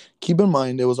closed. Keep in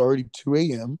mind, it was already 2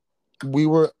 a.m.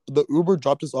 The Uber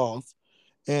dropped us off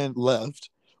and left.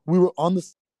 We were on the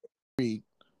street.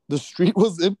 The street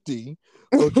was empty.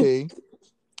 Okay.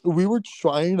 We were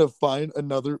trying to find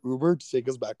another Uber to take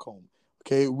us back home.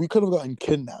 Okay. We could have gotten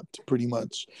kidnapped pretty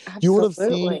much. You would have seen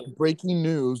Absolutely. breaking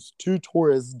news: 2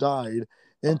 tourists died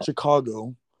in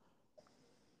Chicago,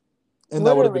 and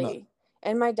that would have been us. Literally.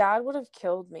 And my dad would have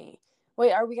killed me.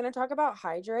 Wait, are we going to talk about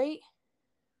hydrate?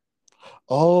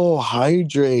 Oh,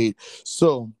 hydrate.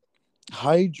 So,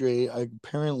 hydrate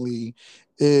apparently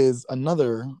is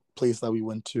another place that we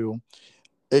went to.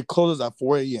 It closes at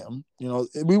 4 a.m.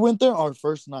 We went there our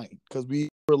first night because we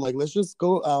were like, let's just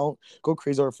go out, go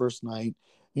crazy our first night.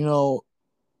 You know,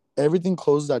 Everything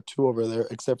closes at 2 over there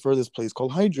except for this place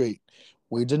called Hydrate.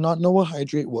 We did not know what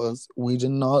Hydrate was. We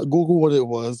did not Google what it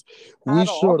was. We At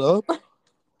showed all. up.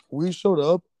 We showed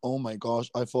up. Oh my gosh,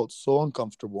 I felt so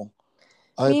uncomfortable.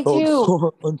 I Me felt too.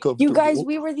 so You guys, uncomfortable.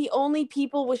 we were the only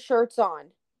people with shirts on.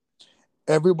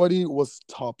 Everybody was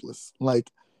topless. Like,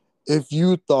 if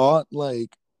you thought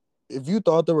like if you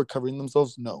thought they were covering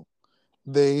themselves, no.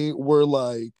 They were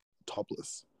like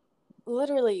topless.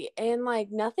 Literally. And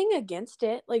like, nothing against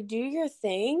it. Like, do your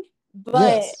thing. But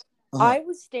Yes. Uh-huh. I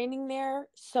was standing there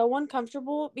so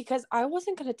uncomfortable because I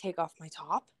wasn't going to take off my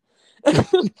top.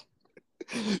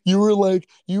 You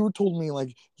were told me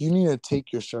like you need to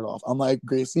take your shirt off. I'm like,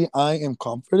 Gracie, I am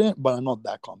confident, but I'm not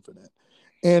that confident.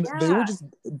 And they were Yeah. just,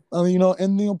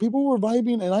 people were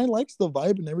vibing, and I liked the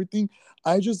vibe and everything.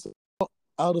 I just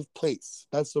out of place.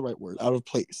 That's the right word, out of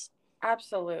place.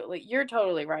 Absolutely. You're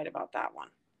totally right about that one.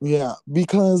 Yeah,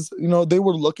 because they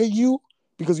would look at you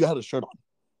because you had a shirt on.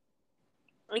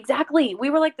 Exactly. We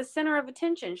were like the center of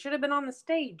attention. Should have been on the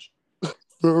stage.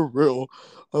 For real.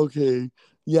 Okay.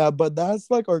 Yeah, but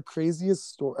that's like our craziest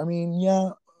story. I mean, yeah,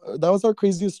 that was our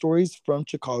craziest stories from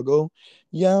Chicago.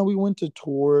 Yeah, we went to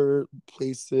tour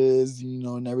places,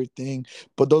 and everything.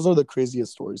 But those are the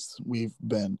craziest stories we've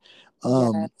been.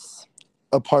 Um, Yes.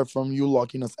 Apart from you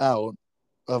locking us out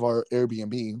of our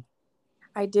Airbnb.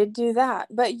 I did do that.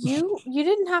 But you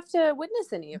didn't have to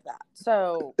witness any of that.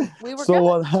 So we were So good.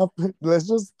 what happened? Let's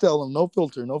just tell them, no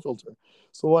filter, no filter.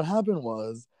 So what happened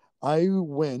was I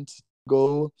went to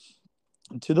go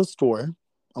to the store.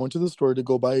 I went to the store to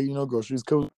go buy, groceries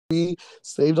because we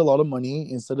saved a lot of money.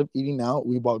 Instead of eating out,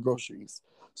 we bought groceries.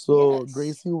 So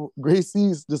Yes.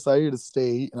 Gracie decided to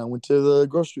stay, and I went to the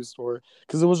grocery store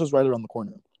because it was just right around the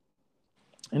corner.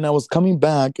 And I was coming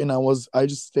back, and I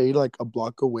just stayed like a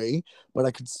block away, but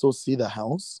I could still see the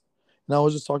house. And I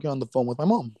was just talking on the phone with my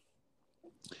mom.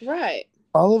 Right.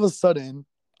 All of a sudden,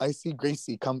 I see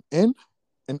Gracie come in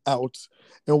and out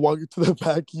and walk into the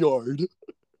backyard.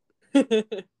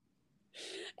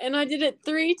 And I did it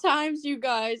 3 times, you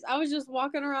guys. I was just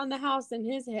walking around the house in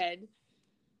his head.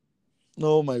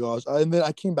 Oh my gosh. And then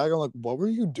I came back. I'm like, what were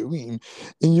you doing?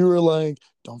 And you were like,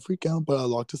 don't freak out, but I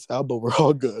locked us out, but we're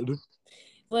all good.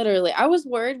 Literally. I was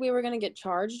worried we were going to get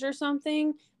charged or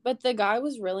something, but the guy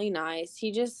was really nice.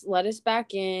 He just let us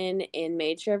back in and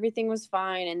made sure everything was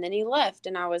fine. And then he left.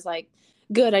 And I was like,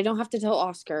 good. I don't have to tell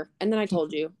Oscar. And then I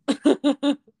told you.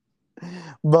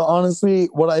 But honestly,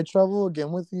 would I travel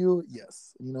again with you?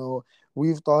 Yes.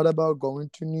 We've thought about going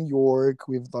to New York.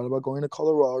 We've thought about going to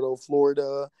Colorado,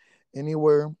 Florida,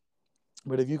 anywhere.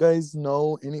 But if you guys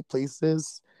know any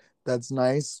places that's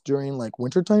nice during like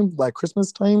winter time, like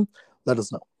Christmas time, let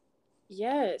us know.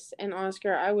 Yes, and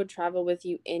Oscar, I would travel with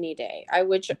you any day. I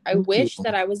Thank you. wish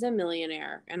that I was a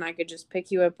millionaire and I could just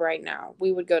pick you up right now.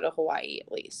 We would go to Hawaii at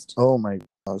least. Oh my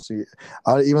gosh. See,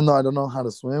 even though I don't know how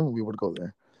to swim, we would go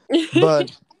there.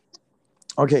 But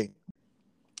okay,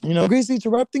 Gracie, to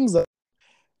wrap things up,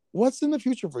 what's in the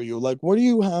future for you? Like, what do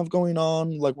you have going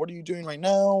on? Like, what are you doing right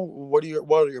now? What are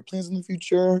your plans in the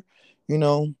future? You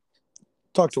know,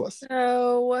 talk to us.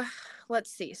 So,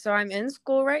 let's see. So, I'm in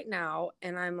school right now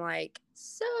and I'm like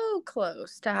so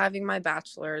close to having my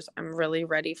bachelor's. I'm really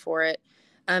ready for it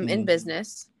in Mhm.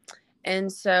 business.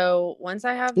 And so, once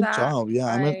I have Good that, job. Yeah,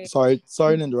 I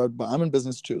sorry to interrupt, but I'm in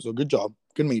business too. So good job.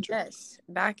 Good major. yes,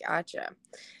 back at you.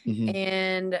 Hmm.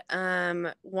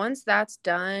 And once that's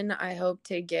done, I hope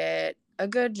to get a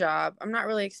good job. I'm not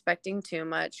really expecting too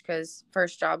much because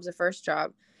first job's a first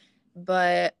job.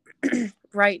 But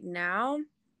right now,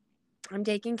 I'm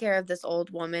taking care of this old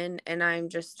woman and I'm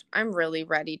really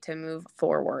ready to move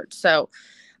forward. So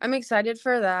I'm excited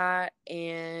for that.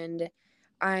 And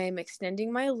I'm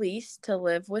extending my lease to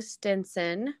live with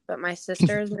Stinson, but my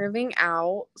sister is moving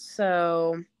out.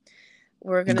 So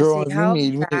we're going to Girl, see how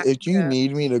that if you goes.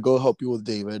 need me to go help you with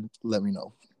David, let me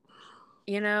know.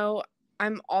 You know,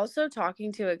 I'm also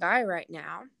talking to a guy right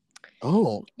now.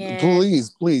 Oh, And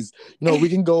please. We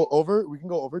can go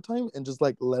overtime and just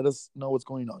like let us know what's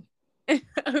going on.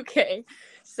 okay.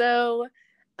 So,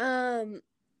 um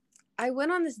I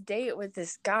went on this date with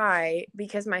this guy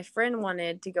because my friend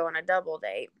wanted to go on a double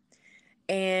date.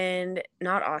 And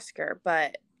not Oscar,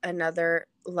 but another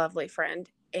lovely friend.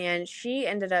 And she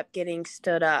ended up getting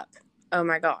stood up. Oh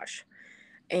my gosh.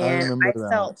 I And remember I that.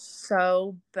 felt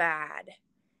so bad.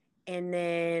 And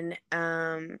then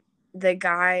the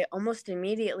guy almost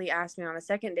immediately asked me on a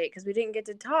second date because we didn't get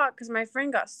to talk because my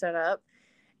friend got stood up.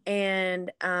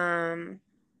 And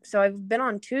so I've been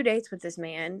on 2 dates with this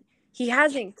man. He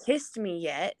hasn't kissed me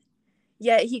yet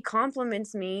he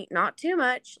compliments me, not too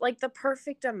much, like the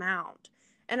perfect amount.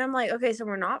 And I'm like, okay, so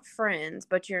we're not friends,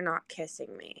 but you're not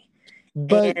kissing me.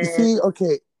 But And see,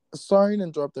 okay, sorry to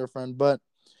interrupt there, friend, but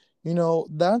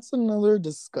that's another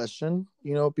discussion,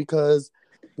 because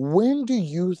when do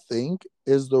you think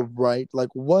is the right, like,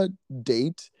 what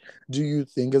date do you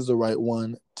think is the right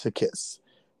one to kiss?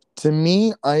 To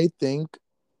me, I think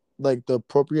like the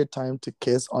appropriate time to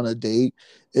kiss on a date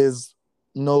is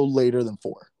no later than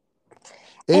four.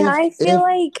 and If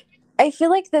I feel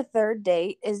like the third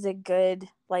date is a good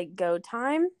like go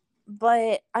time,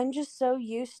 but I'm just so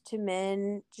used to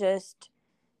men just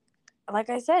like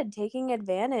I said, taking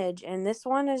advantage, and this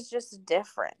one is just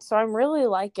different. So I'm really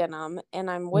liking him, and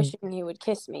I'm wishing he would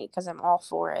kiss me because I'm all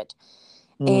for it.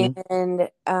 Mhm. And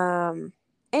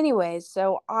anyways,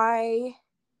 so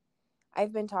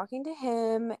I've been talking to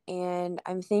him and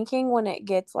I'm thinking when it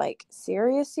gets like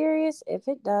serious, if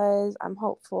it does, I'm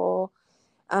hopeful.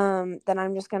 Then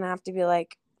I'm just gonna have to be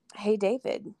like, hey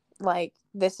David, like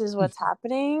this is what's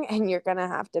happening and you're gonna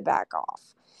have to back off.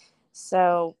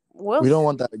 So we'll We don't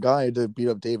want see. that guy to beat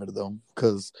up David though,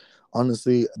 because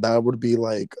honestly, that would be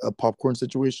like a popcorn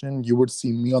situation. You would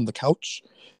see me on the couch,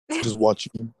 just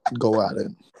watching go at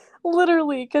it.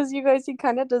 Literally, because you guys he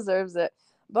kinda deserves it.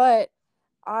 But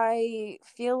I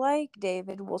feel like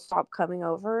David will stop coming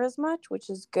over as much, which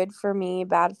is good for me,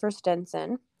 bad for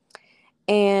Stinson.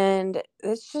 And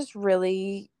it's just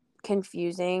really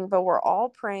confusing, but we're all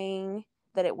praying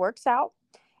that it works out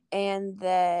and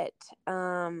that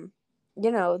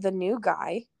the new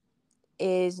guy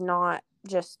is not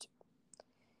just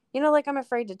like I'm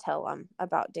afraid to tell him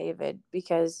about David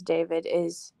because David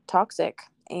is toxic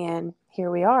and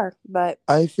here we are. But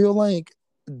I feel like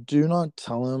do not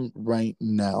tell him right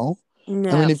now. I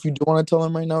no. mean, if you do want to tell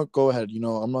him right now, go ahead.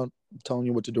 I'm not telling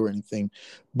you what to do or anything.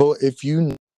 But if you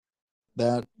know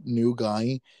that new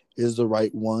guy is the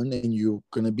right one and you're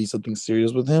gonna be something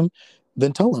serious with him,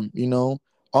 then tell him.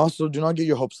 Also, do not get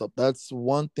your hopes up. That's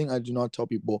one thing I do not tell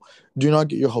people. Do not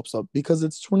get your hopes up because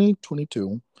it's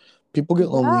 2022. People get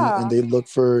lonely and Yeah. they look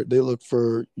for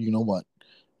what,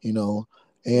 you know,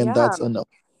 and Yeah. that's enough.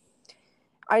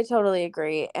 I totally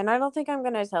agree. And I don't think I'm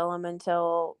going to tell him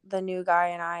until the new guy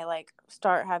and I like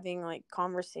start having like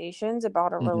conversations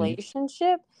about a Hmm.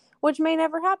 relationship, which may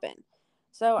never happen.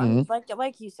 So I'm Hmm.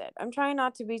 like you said, I'm trying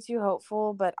not to be too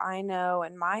hopeful, but I know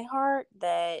in my heart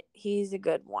that he's a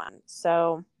good one.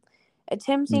 So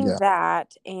attempting Yeah.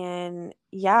 that and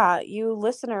yeah, you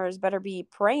listeners better be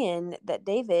praying that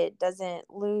David doesn't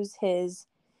lose his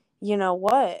you know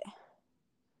what.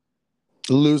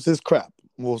 Lose his crap.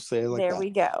 We'll say it like There that. we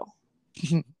go.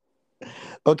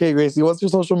 Okay, Gracie, what's your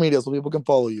social media so people can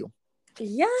follow you?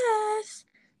 Yes.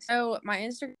 So my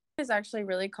Instagram is actually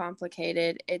really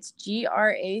complicated. It's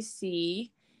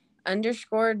GRAC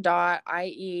underscore dot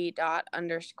IE dot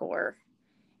underscore.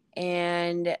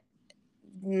 And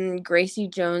Gracie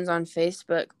Jones on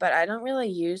Facebook, but I don't really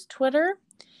use Twitter,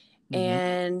 Mm-hmm.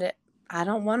 and I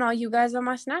don't want all you guys on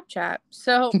my Snapchat.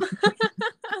 So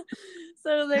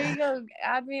so there you go.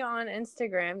 Add me on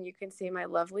Instagram. You can see my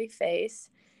lovely face.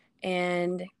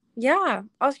 And yeah,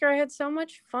 Oscar, I had so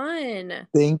much fun.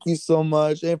 Thank you so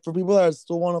much. And for people that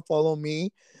still want to follow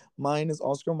me, mine is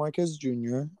Oscar Marquez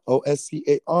Jr.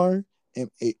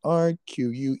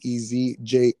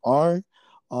 OSCARMARQUEZJR.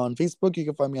 On Facebook, you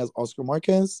can find me as Oscar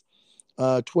Marquez.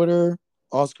 Twitter,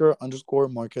 Oscar underscore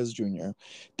Marquez Jr.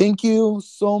 Thank you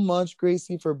so much,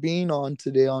 Gracie, for being on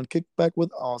today on Kickback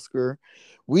with Oscar.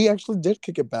 We actually did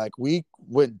kick it back. We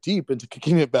went deep into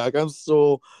kicking it back. I'm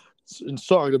so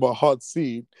sorry about hot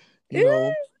seat. You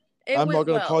know, It I'm not went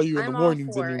gonna call well. you in the I'm all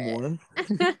mornings for anymore.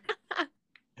 it.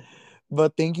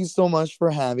 But thank you so much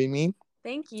for having me.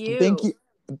 Thank Thank you. you,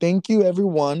 thank you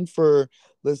everyone for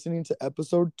listening to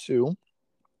episode 2.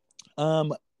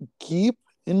 Um, keep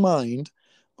in mind,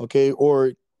 okay,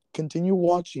 or continue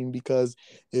watching because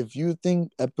if you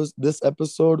think this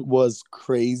episode was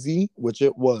crazy, which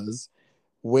it was,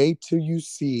 wait till you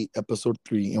see episode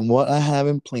 3 and what I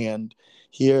haven't planned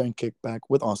here in Kickback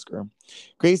with Oscar.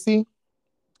 Gracie,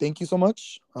 thank you so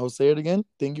much. I will say it again.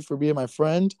 Thank you for being my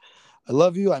friend. I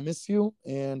love you. I miss you.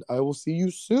 And I will see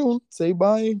you soon. Say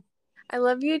bye. I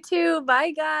love you too.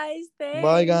 Bye, guys.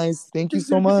 Bye, Thanks. guys. Thank you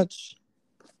so much.